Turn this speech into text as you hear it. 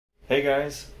Hey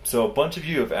guys, so a bunch of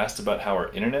you have asked about how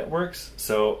our internet works,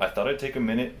 so I thought I'd take a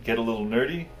minute, get a little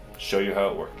nerdy, show you how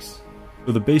it works.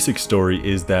 So the basic story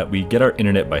is that we get our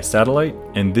internet by satellite,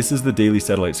 and this is the daily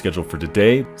satellite schedule for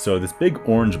today. So this big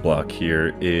orange block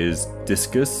here is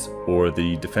DISCUS, or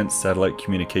the Defense Satellite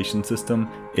Communication System.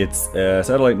 It's a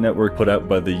satellite network put out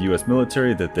by the US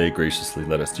military that they graciously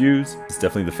let us use. It's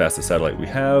definitely the fastest satellite we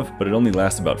have, but it only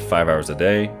lasts about 5 hours a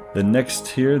day. The next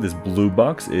here, this blue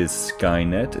box, is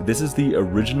Skynet. This is the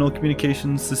original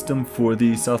communications system for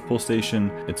the South Pole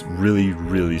Station. It's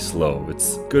really slow.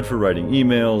 It's good for writing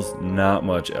emails, not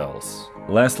much else.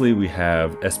 Lastly, we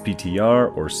have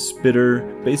SPTR, or Spitter.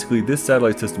 Basically, this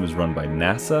satellite system is run by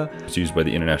NASA. It's used by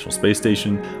the International Space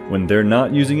Station. When they're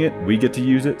not using it, we get to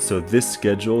use it, so this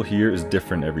schedule here is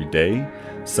different every day.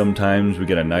 Sometimes we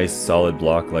get a nice solid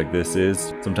block like this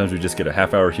is. Sometimes we just get a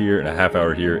half hour here and a half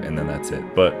hour here, and then that's it.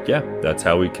 But yeah, that's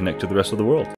how we connect to the rest of the world.